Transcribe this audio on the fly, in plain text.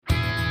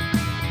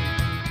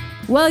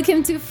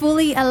Welcome to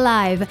Fully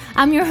Alive.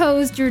 I'm your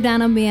host,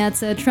 Jordana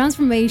Miazza,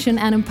 transformation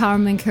and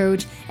empowerment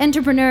coach,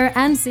 entrepreneur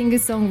and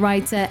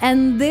singer-songwriter,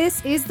 and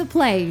this is the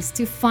place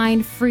to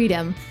find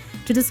freedom,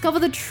 to discover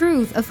the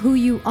truth of who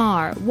you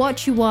are,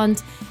 what you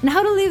want, and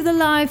how to live the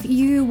life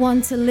you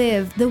want to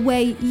live the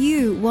way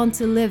you want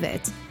to live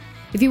it.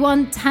 If you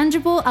want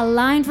tangible,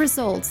 aligned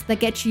results that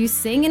get you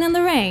singing in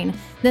the rain,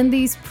 then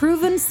these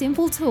proven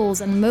simple tools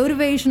and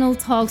motivational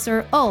talks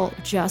are all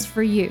just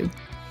for you.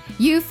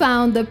 You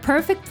found the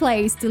perfect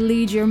place to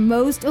lead your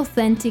most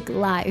authentic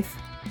life.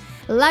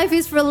 Life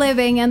is for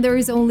living, and there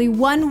is only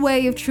one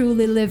way of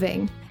truly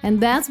living, and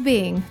that's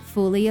being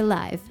fully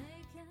alive.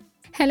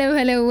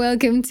 Hello,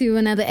 welcome to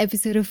another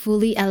episode of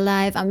Fully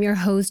Alive. I'm your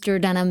host,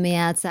 Jordana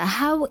Miazza.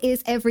 How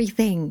is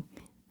everything?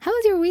 How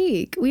was your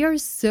week? We are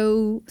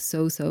so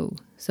close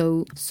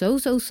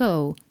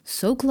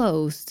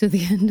to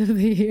the end of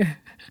the year.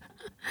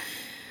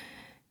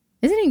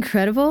 Isn't it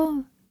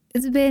incredible?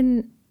 It's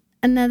been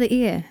another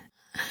year.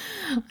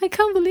 I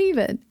can't believe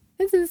it.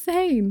 It's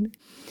insane.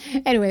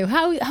 Anyway,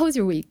 how was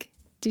your week?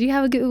 Did you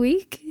have a good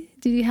week?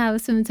 Did you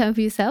have some time for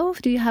yourself?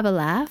 Did you have a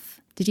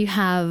laugh? Did you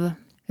have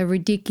a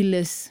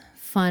ridiculous,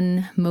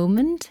 fun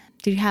moment?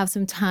 Did you have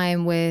some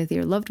time with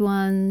your loved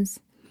ones?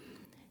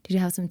 Did you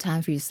have some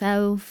time for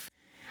yourself?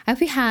 I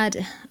hope you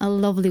had a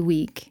lovely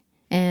week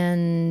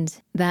and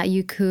that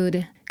you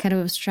could kind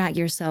of abstract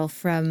yourself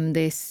from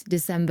this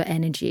December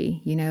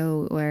energy, you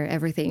know, where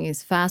everything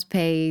is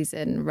fast-paced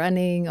and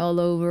running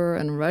all over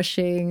and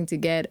rushing to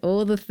get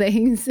all the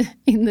things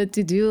in the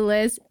to-do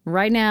list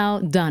right now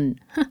done.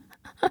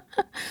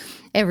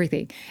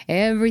 Everything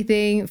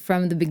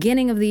from the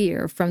beginning of the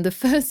year, from the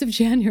 1st of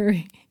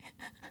January.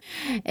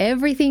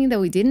 Everything that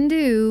we didn't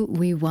do,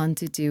 we want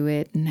to do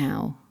it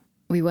now.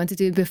 We want to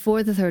do it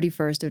before the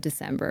 31st of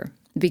December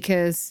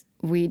because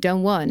we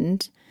don't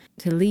want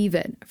to leave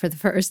it for the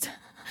first.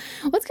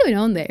 What's going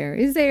on there?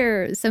 Is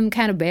there some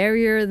kind of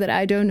barrier that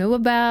I don't know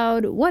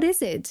about? What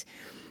is it?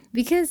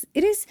 Because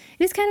it is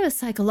kind of a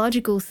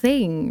psychological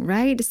thing,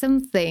 right?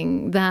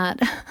 Something that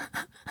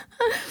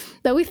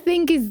that we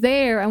think is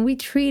there and we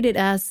treat it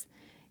as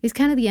it's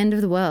kind of the end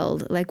of the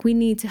world. Like we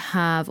need to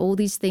have all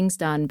these things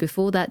done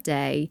before that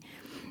day.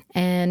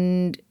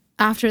 And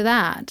after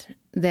that,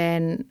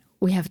 then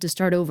we have to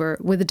start over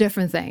with a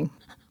different thing.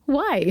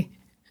 Why?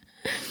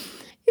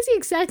 It's the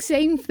exact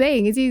same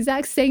thing. It's the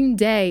exact same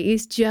day.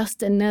 It's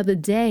just another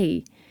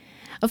day.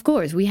 Of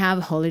course, we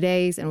have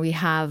holidays and we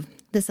have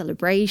the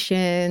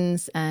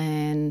celebrations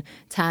and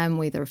time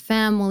with our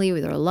family,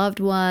 with our loved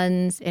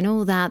ones, and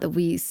all that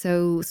we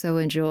so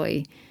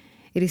enjoy.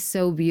 It is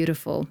so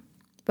beautiful.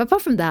 But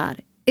apart from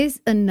that, it's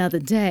another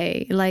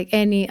day, like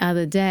any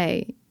other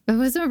day. But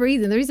for some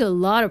reason, there is a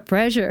lot of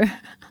pressure.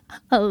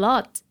 A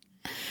lot.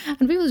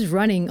 And people's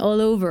running all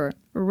over,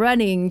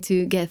 running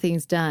to get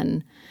things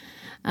done.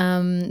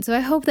 So I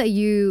hope that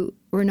you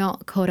were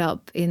not caught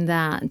up in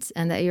that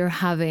and that you're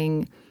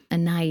having a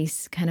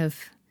nice kind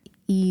of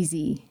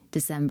easy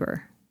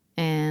December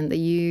and that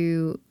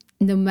you,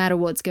 no matter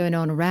what's going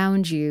on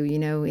around you, you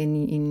know,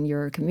 in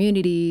your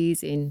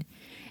communities, in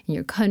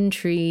your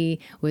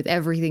country, with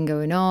everything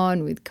going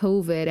on, with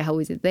COVID, how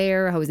is it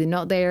there? How is it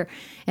not there?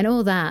 And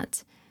all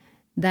that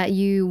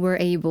you were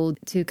able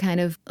to kind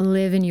of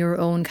live in your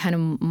own kind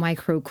of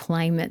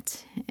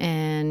microclimate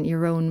and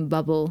your own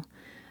bubble.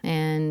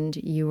 And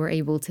you were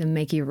able to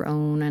make your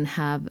own and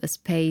have a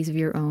space of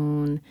your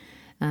own,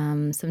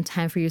 some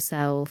time for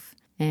yourself,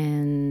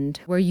 and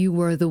where you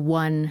were the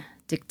one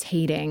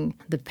dictating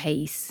the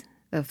pace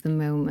of the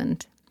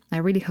moment. I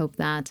really hope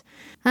that.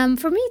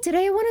 For me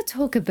today, I want to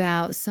talk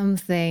about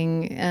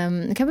something.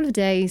 A couple of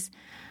days,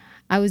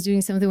 I was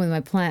doing something with my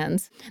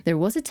plants. There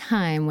was a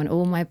time when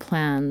all my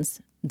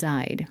plants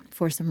died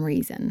for some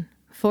reason.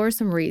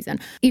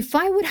 If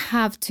I would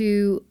have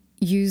to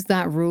use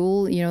that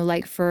rule, you know,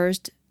 like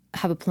first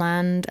have a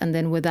plant and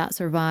then when that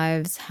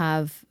survives,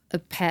 have a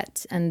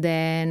pet, and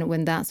then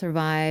when that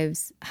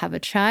survives, have a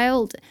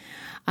child,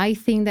 I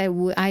think that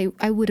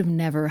I would have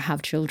never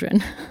have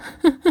children.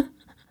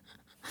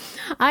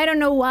 I don't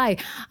know why.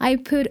 I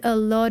put a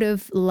lot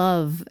of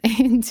love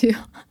into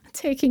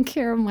taking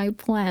care of my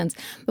plants.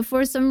 But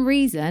for some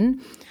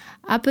reason,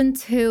 up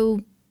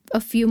until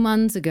a few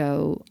months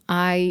ago,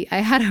 I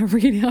had a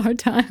really hard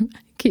time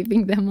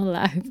keeping them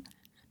alive.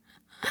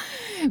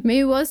 Maybe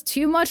it was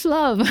too much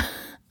love.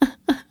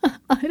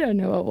 I don't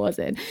know what was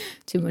it.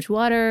 Too much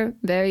water,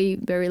 very,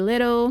 very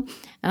little,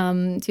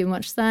 too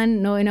much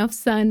sun, not enough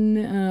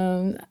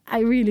sun. I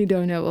really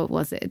don't know what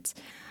was it.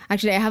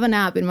 Actually, I have an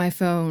app in my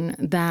phone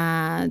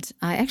that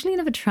I actually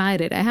never tried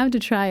it. I have to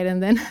try it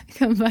and then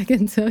come back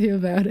and tell you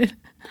about it.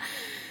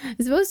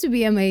 It's supposed to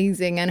be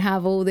amazing and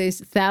have all these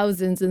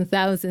thousands and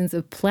thousands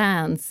of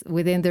plants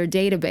within their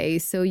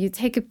database. So you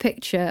take a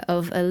picture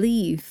of a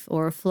leaf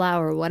or a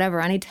flower or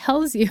whatever, and it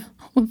tells you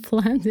what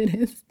plant it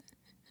is.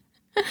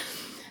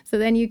 So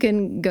then you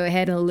can go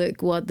ahead and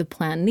look what the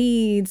plant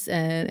needs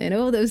and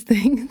all those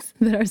things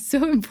that are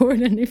so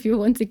important if you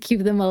want to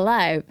keep them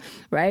alive,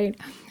 right?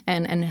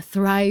 And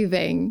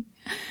thriving.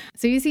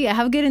 So you see, I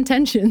have good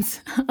intentions.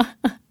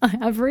 I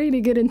have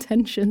really good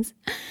intentions.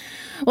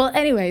 Well,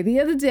 anyway, the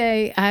other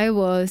day I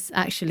was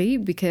actually,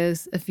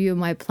 because a few of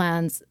my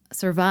plants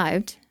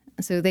survived,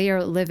 so they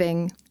are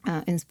living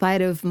in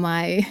spite of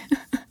my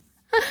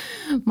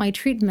my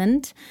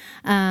treatment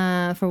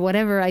for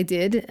whatever I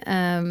did.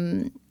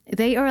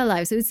 They are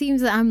alive. So it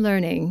seems that I'm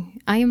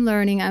learning. I am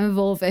learning. I'm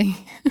evolving.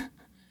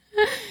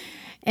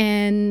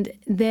 And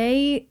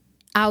they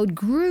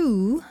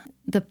outgrew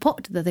the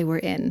pot that they were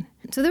in.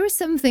 So there was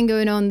something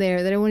going on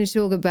there that I want to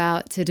talk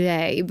about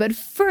today. But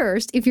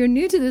first, if you're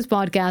new to this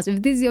podcast,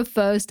 if this is your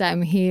first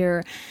time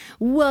here,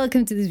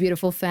 welcome to this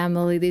beautiful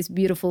family, this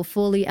beautiful,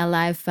 fully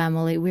alive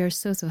family. We are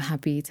so, so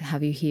happy to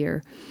have you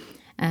here.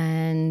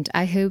 And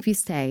I hope you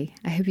stay.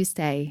 I hope you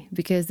stay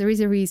because there is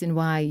a reason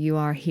why you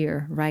are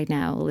here right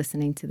now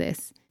listening to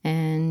this.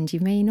 And you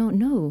may not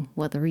know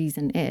what the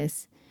reason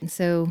is.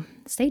 So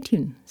stay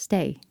tuned,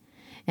 stay.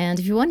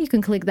 And if you want, you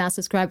can click that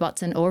subscribe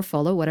button or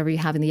follow whatever you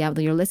have in the app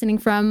that you're listening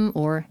from,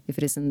 or if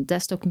it is on the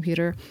desktop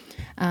computer,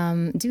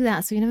 do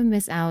that so you never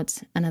miss out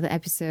another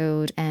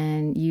episode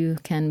and you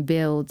can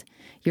build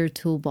your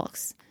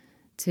toolbox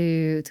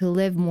to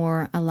live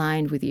more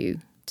aligned with you,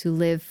 to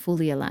live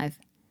fully alive.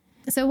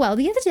 So, well,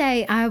 the other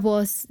day I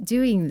was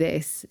doing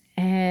this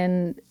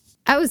and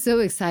I was so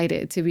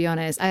excited, to be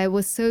honest. I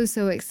was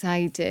so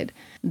excited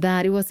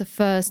that it was the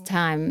first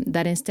time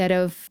that instead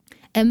of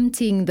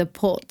emptying the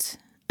pot,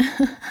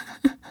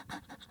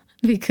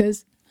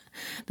 because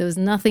there was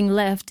nothing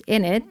left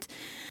in it,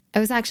 I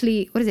was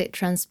actually,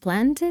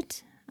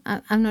 transplanted?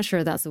 I'm not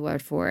sure that's the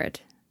word for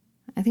it.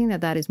 I think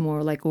that is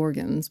more like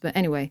organs. But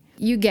anyway,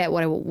 you get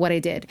what I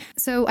did.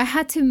 So I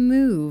had to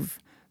move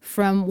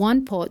from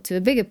one pot to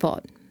a bigger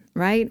pot,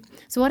 right?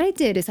 So what I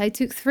did is I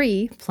took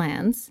 3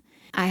 plants.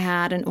 I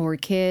had an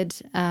orchid.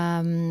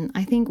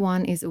 I think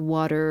one is a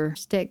water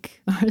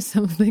stick or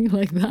something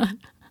like that.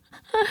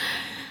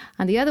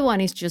 And the other one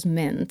is just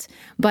mint.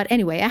 But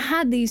anyway, I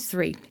had these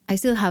 3. I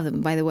still have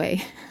them, by the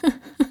way,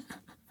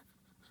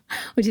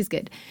 which is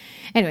good.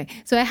 Anyway,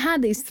 so I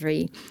had these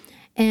 3.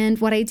 And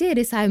what I did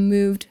is I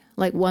moved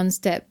like one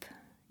step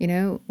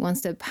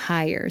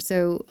higher.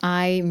 So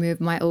I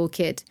moved my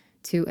orchid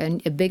to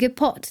a bigger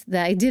pot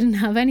that I didn't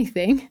have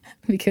anything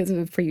because of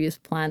a previous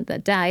plant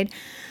that died.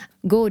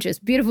 Gorgeous,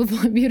 beautiful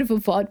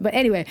pot. But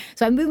anyway,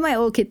 so I moved my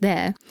orchid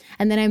there,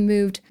 and then I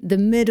moved the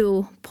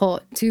middle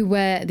pot to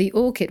where the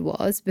orchid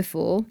was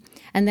before,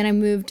 and then I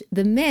moved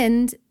the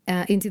mint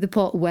into the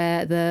pot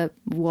where the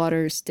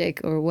water stick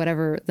or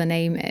whatever the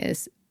name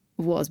is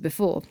was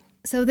before.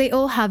 So they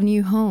all have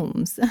new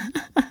homes.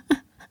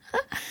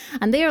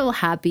 And they're all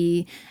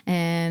happy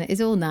and it's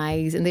all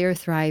nice and they're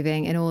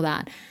thriving and all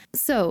that.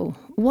 So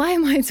why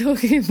am I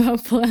talking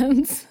about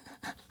plants?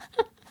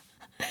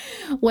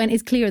 When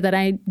it's clear that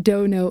I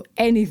don't know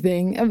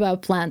anything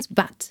about plants.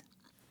 But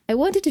I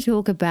wanted to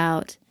talk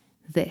about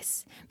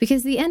this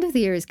because the end of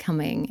the year is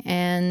coming.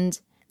 And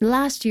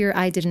last year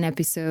I did an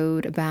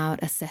episode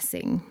about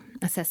assessing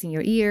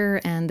your year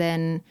and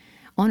then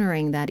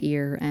honoring that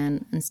year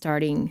and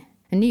starting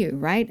anew,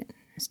 right?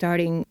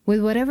 Starting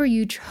with whatever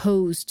you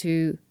chose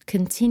to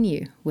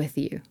continue with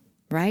you,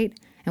 right?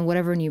 And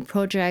whatever new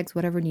projects,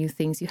 whatever new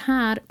things you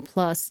had,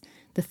 plus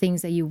the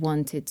things that you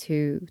wanted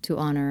to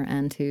honor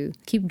and to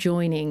keep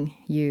joining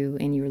you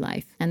in your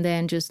life. And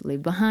then just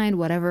leave behind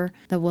whatever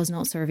that was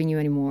not serving you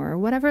anymore, or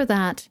whatever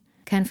that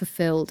can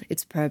fulfilled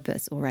its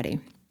purpose already.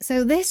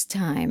 So this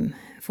time,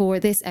 for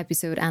this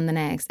episode and the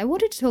next, I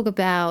wanted to talk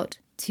about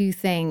 2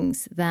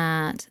 things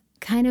that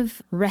kind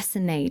of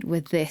resonate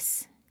with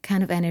this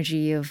kind of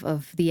energy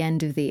of the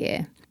end of the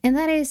year. And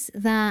that is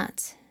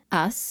that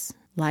us,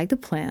 like the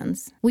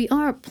plants, we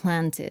are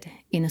planted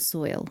in a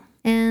soil.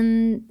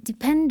 And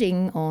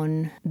depending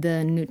on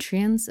the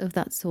nutrients of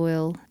that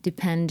soil,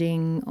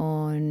 depending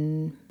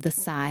on the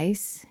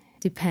size,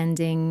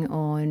 depending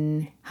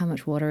on how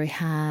much water it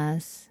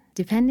has,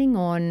 depending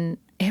on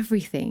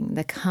everything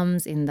that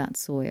comes in that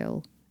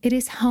soil, it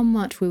is how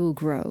much we will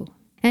grow.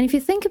 And if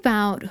you think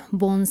about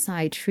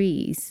bonsai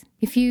trees,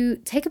 if you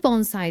take a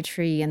bonsai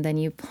tree and then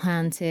you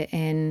plant it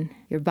in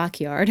your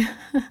backyard,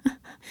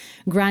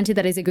 granted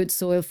that is a good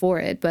soil for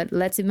it, but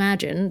let's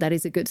imagine that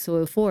is a good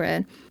soil for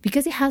it,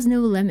 because it has no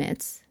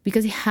limits,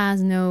 because it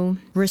has no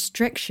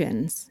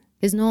restrictions,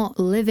 is not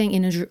living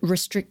in a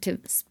restrictive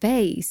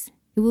space,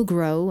 it will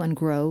grow and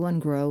grow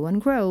and grow and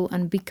grow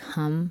and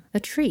become a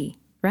tree,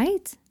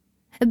 right?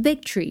 A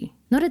big tree,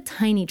 not a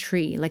tiny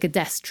tree like a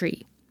desk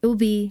tree. It will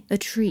be a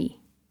tree.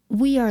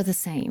 We are the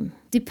same.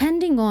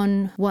 Depending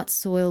on what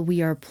soil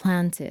we are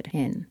planted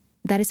in,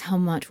 that is how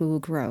much we will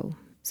grow.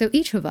 So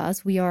each of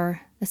us, we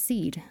are a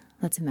seed,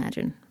 let's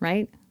imagine,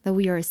 right? That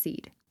we are a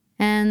seed.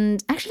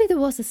 And actually there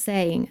was a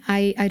saying,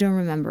 I don't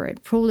remember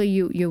it. Probably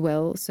you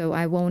will, so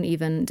I won't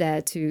even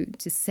dare to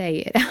say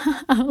it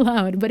out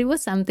loud. But it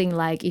was something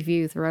like if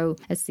you throw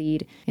a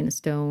seed in a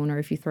stone, or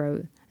if you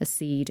throw a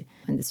seed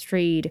in the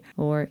street,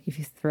 or if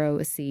you throw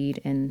a seed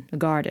in a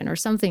garden or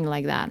something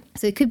like that.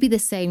 So it could be the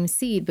same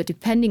seed, but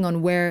depending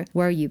on where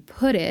you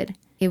put it,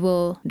 it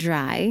will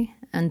dry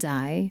and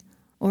die,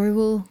 or it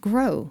will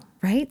grow,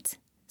 right?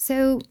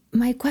 So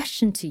my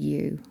question to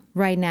you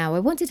right now,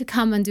 I wanted to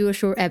come and do a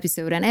short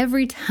episode. And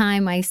every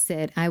time I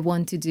said I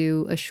want to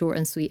do a short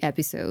and sweet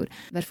episode,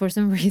 but for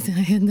some reason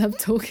I end up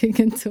talking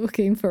and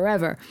talking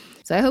forever.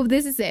 So I hope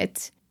this is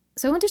it.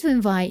 So I wanted to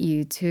invite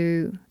you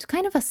to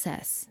kind of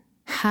assess,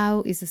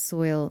 how is the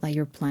soil that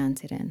you're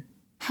planted in?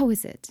 How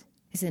is it?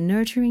 Is it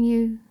nurturing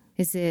you?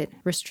 Is it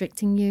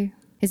restricting you?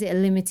 Is it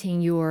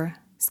limiting your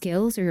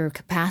skills or your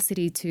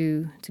capacity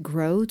to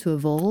grow, to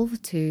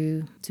evolve,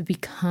 to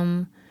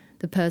become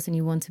the person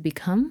you want to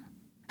become?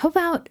 How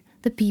about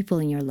the people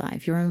in your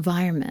life, your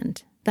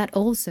environment? That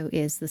also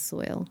is the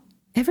soil.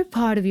 Every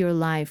part of your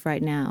life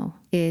right now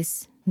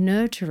is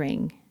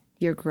nurturing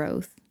your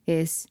growth,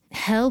 is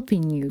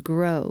helping you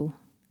grow,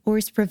 or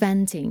is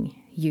preventing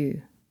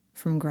you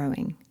from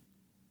growing.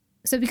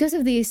 So because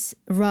of this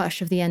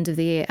rush of the end of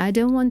the year, I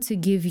don't want to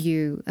give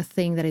you a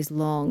thing that is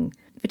long,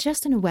 but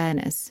just an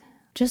awareness,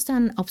 just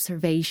an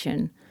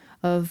observation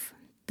of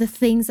the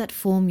things that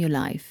form your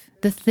life,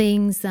 the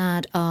things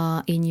that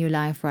are in your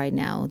life right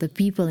now, the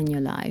people in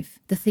your life,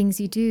 the things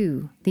you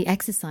do, the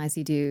exercise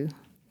you do,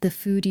 the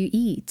food you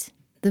eat,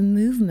 the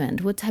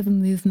movement. What type of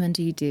movement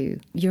do you do?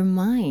 Your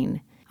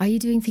mind. Are you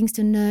doing things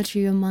to nurture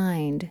your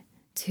mind,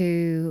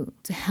 to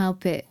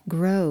help it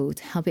grow,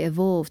 to help it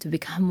evolve, to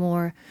become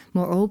more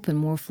open,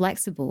 more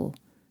flexible,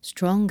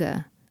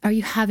 stronger? Are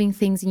you having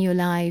things in your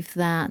life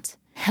that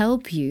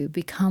help you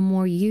become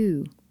more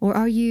you? Or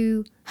are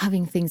you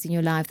having things in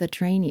your life that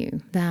drain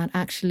you, that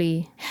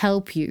actually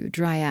help you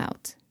dry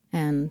out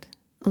and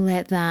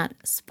let that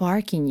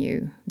spark in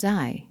you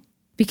die?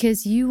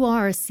 Because you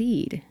are a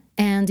seed,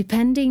 and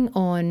depending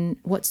on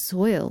what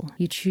soil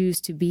you choose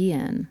to be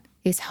in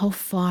is how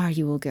far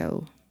you will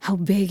go, how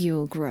big you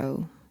will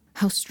grow,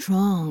 how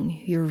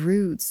strong your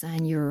roots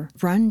and your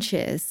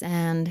branches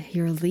and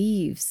your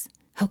leaves,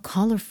 how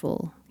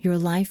colorful your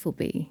life will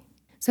be.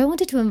 So I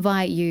wanted to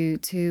invite you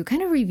to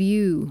kind of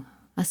review,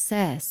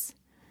 assess,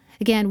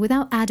 again,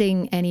 without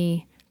adding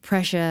any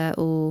pressure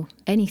or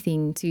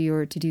anything to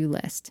your to-do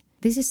list.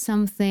 This is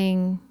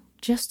something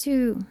just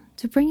to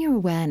bring your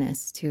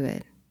awareness to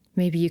it.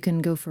 Maybe you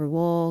can go for a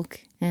walk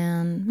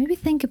and maybe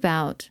think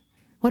about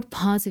what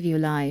parts of your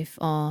life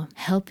are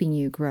helping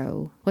you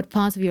grow, what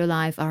parts of your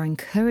life are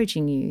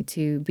encouraging you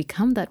to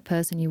become that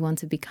person you want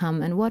to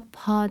become, and what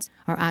parts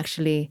are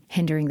actually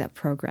hindering that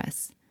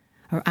progress,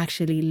 are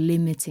actually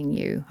limiting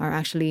you, are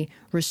actually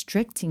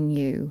restricting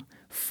you,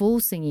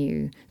 forcing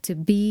you to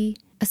be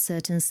a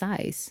certain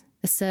size,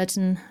 a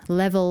certain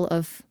level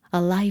of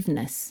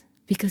aliveness,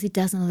 because it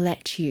doesn't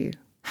let you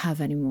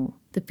have anymore.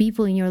 The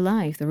people in your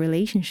life, the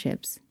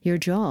relationships, your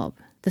job,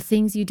 the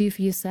things you do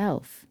for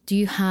yourself. Do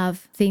you have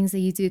things that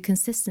you do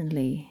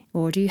consistently?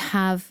 Or do you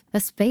have a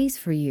space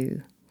for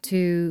you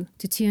to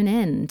tune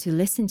in, to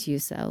listen to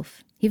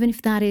yourself? Even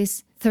if that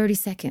is 30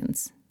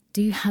 seconds,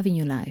 do you have in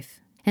your life?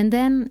 And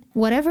then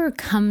whatever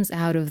comes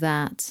out of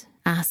that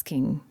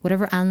asking,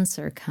 whatever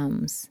answer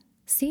comes,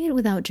 see it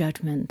without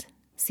judgment.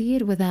 See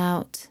it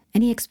without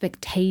any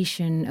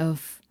expectation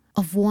of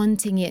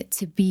wanting it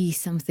to be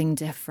something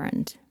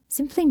different.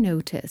 Simply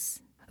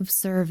notice,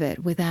 observe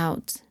it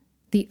without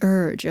the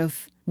urge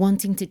of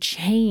wanting to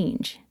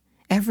change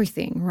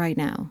everything right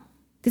now.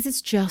 This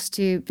is just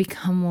to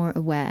become more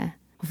aware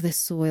of the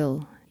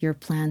soil you're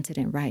planted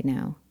in right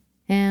now.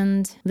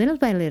 And little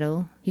by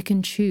little, you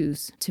can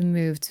choose to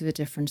move to a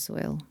different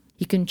soil.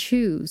 You can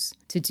choose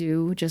to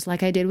do, just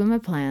like I did with my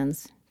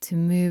plants, to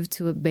move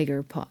to a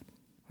bigger pot,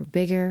 or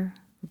bigger,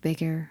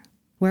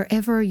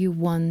 wherever you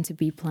want to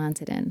be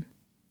planted in.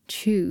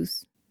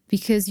 Choose,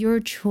 because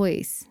your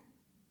choice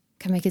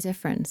can make a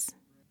difference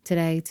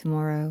today,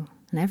 tomorrow,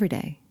 and every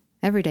day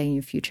in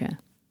your future.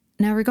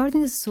 Now,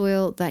 regarding the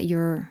soil that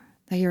you're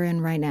in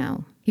right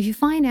now, if you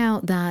find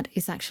out that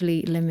it's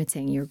actually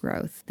limiting your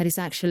growth, that it's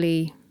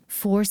actually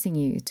forcing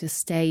you to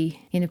stay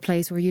in a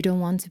place where you don't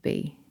want to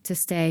be, to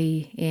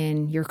stay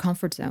in your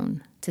comfort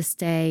zone, to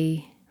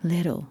stay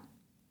little,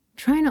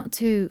 try not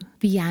to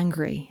be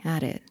angry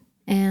at it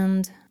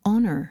and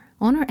honor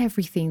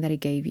everything that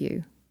it gave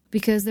you,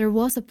 because there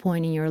was a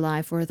point in your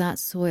life where that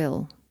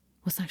soil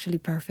was actually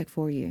perfect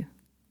for you,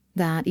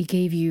 that it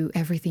gave you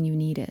everything you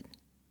needed,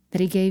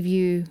 that it gave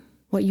you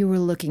what you were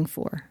looking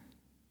for.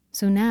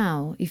 So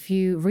now, if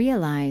you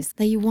realize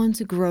that you want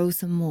to grow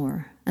some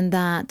more, and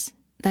that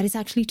is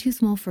actually too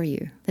small for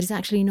you, that is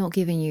actually not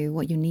giving you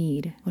what you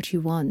need, what you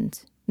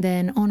want,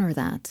 then honor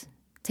that.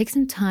 Take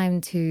some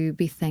time to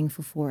be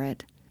thankful for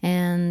it.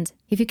 And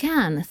if you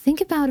can,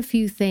 think about a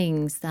few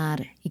things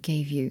that it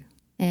gave you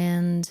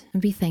and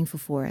be thankful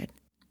for it.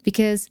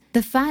 Because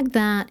the fact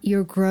that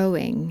you're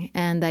growing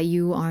and that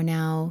you are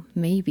now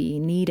maybe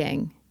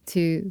needing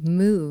to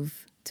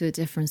move to a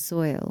different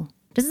soil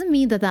doesn't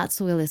mean that that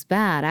soil is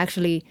bad.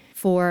 Actually,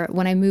 for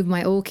when I moved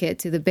my orchid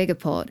to the bigger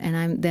pot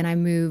and then I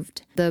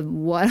moved the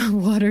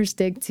water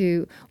stick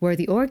to where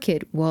the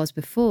orchid was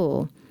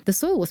before, the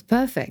soil was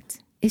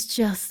perfect. It's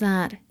just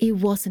that it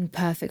wasn't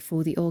perfect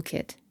for the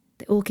orchid.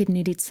 The orchid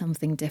needed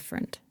something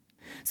different.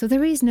 So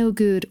there is no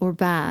good or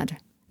bad.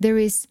 There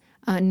is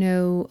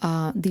no,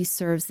 this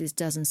serves, this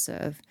doesn't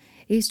serve.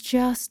 It's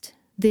just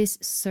this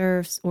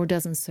serves or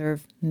doesn't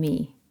serve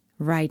me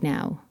right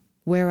now,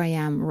 where I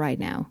am right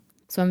now.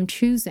 So I'm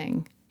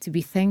choosing to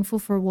be thankful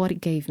for what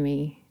it gave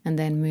me and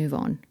then move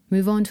on.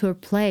 Move on to a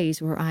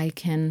place where I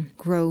can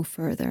grow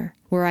further,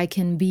 where I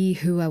can be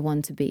who I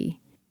want to be,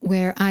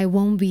 where I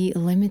won't be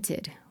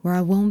limited, where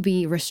I won't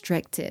be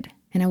restricted,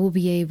 and I will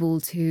be able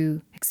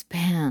to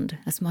expand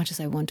as much as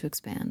I want to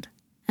expand.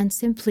 And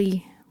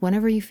simply,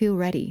 whenever you feel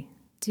ready,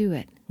 do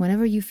it.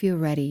 Whenever you feel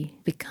ready,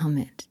 become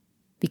it.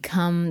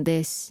 Become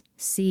this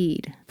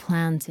seed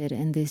planted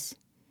in this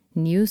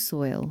new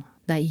soil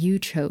that you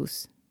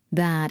chose,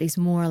 that is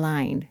more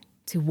aligned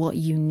to what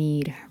you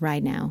need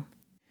right now.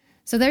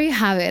 So there you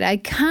have it. I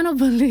cannot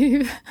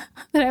believe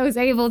that I was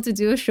able to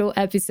do a short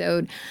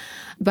episode.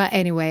 But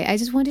anyway, I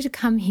just wanted to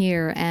come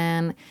here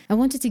and I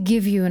wanted to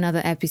give you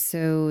another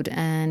episode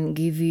and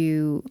give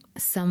you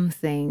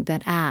something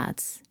that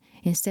adds,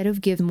 instead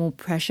of give more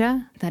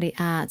pressure, that it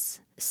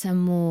adds some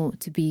more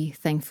to be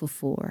thankful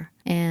for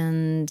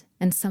and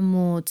some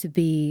more to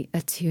be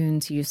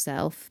attuned to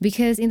yourself.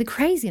 Because in the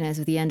craziness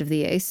of the end of the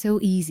year, it's so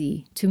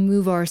easy to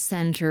move our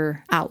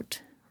center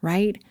out,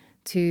 right?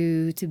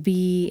 To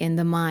be in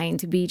the mind,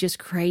 to be just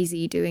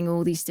crazy doing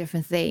all these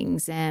different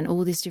things and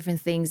all these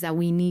different things that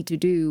we need to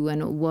do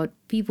and what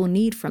people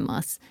need from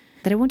us.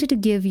 That I wanted to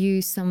give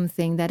you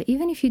something that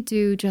even if you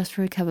do just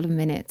for a couple of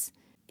minutes,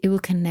 it will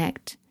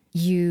connect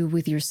you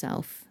with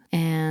yourself.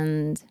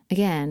 And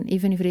again,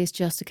 even if it is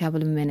just a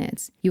couple of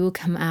minutes, you will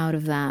come out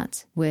of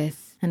that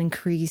with an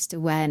increased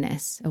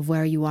awareness of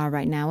where you are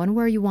right now and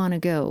where you want to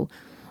go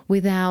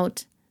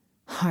without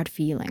hard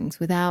feelings,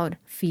 without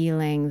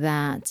feeling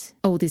that,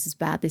 oh, this is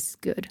bad, this is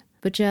good,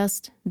 but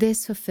just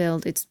this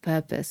fulfilled its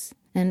purpose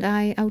and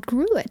I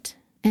outgrew it.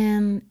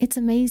 And it's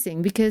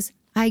amazing because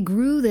I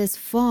grew this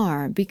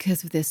far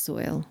because of this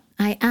soil.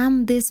 I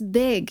am this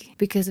big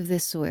because of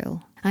this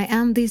soil. I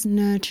am this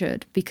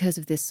nurtured because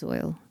of this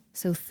soil.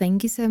 So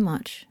thank you so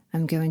much.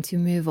 I'm going to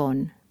move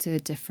on to a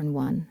different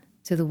one,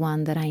 to the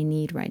one that I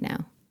need right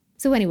now.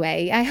 So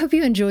anyway, I hope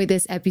you enjoyed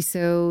this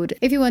episode.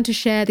 If you want to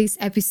share this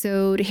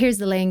episode, here's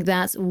the link.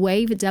 That's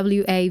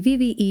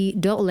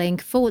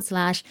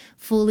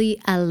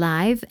waveve.link/fully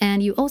alive.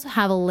 And you also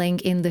have a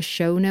link in the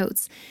show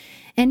notes.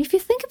 And if you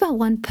think about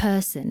one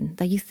person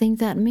that you think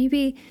that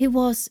maybe it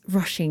was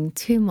rushing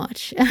too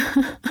much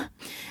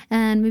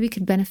and maybe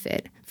could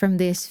benefit from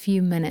this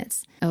few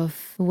minutes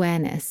of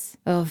awareness,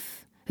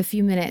 of a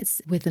few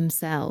minutes with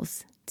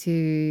themselves,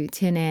 to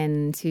tune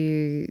in,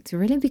 to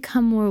really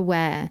become more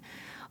aware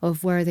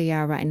of where they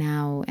are right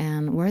now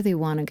and where they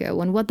want to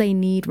go and what they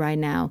need right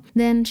now,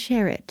 then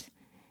share it.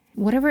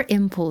 Whatever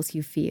impulse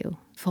you feel,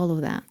 follow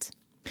that.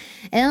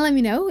 And let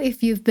me know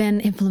if you've been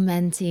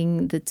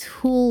implementing the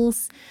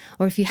tools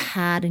or if you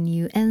had a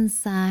new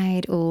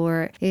insight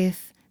or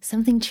if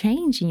something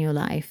changed in your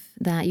life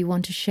that you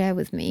want to share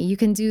with me. You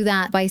can do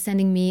that by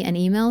sending me an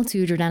email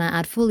to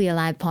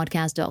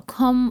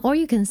jordana@fullyalivepodcast.com, or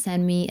you can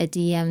send me a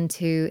DM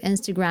to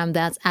Instagram.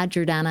 That's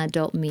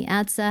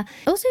 @jordana.miazza.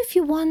 Also, if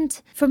you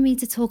want for me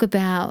to talk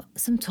about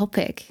some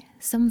topic,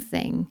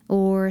 something,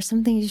 or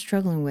something you're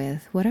struggling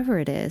with, whatever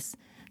it is,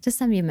 just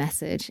send me a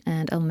message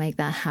and I'll make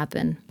that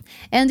happen.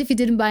 And if you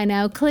didn't by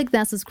now, click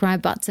that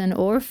subscribe button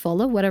or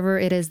follow whatever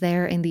it is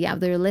there in the app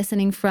that you're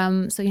listening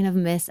from so you never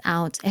miss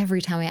out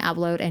every time I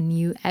upload a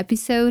new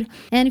episode.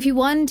 And if you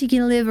want, you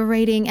can leave a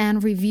rating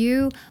and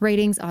review.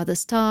 Ratings are the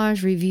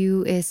stars.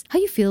 Review is how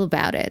you feel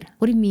about it,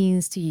 what it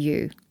means to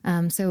you,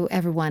 so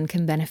everyone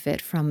can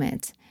benefit from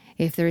it.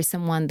 If there is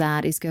someone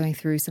that is going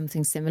through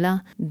something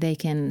similar, they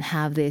can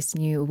have this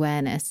new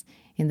awareness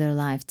in their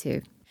life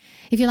too.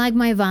 If you like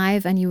my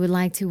vibe and you would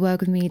like to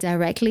work with me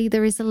directly,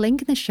 there is a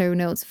link in the show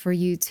notes for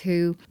you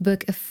to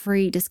book a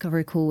free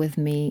discovery call with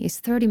me. It's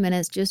 30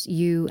 minutes, just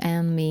you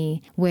and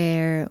me,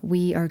 where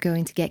we are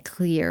going to get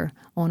clear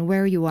on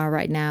where you are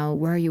right now,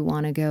 where you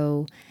want to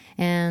go.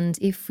 And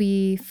if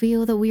we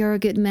feel that we are a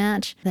good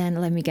match, then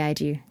let me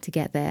guide you to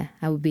get there.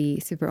 I would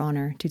be super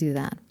honored to do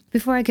that.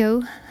 Before I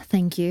go,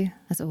 thank you.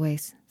 As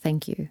always,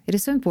 thank you. It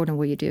is so important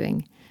what you're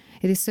doing.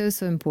 It is so,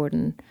 so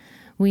important.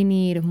 We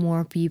need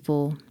more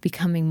people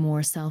becoming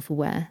more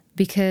self-aware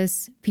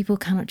because people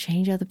cannot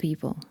change other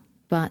people,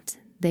 but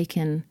they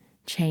can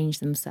change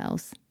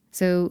themselves.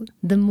 So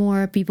the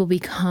more people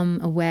become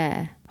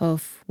aware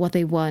of what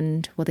they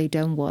want, what they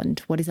don't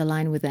want, what is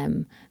aligned with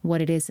them,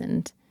 what it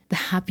isn't, the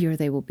happier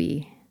they will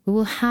be. We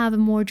will have a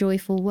more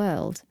joyful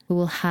world. We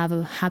will have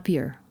a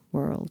happier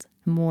world,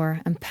 a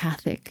more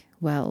empathic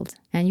world.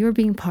 And you're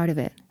being part of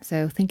it.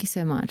 So thank you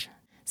so much.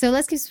 So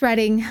let's keep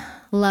spreading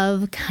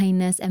love,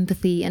 kindness,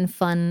 empathy, and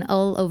fun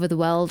all over the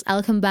world.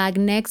 I'll come back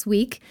next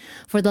week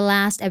for the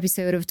last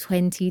episode of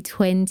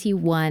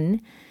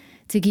 2021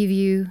 to give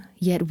you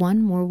yet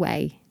one more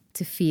way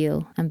to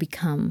feel and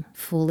become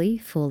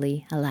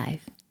fully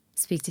alive.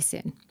 Speak to you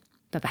soon.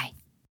 Bye-bye.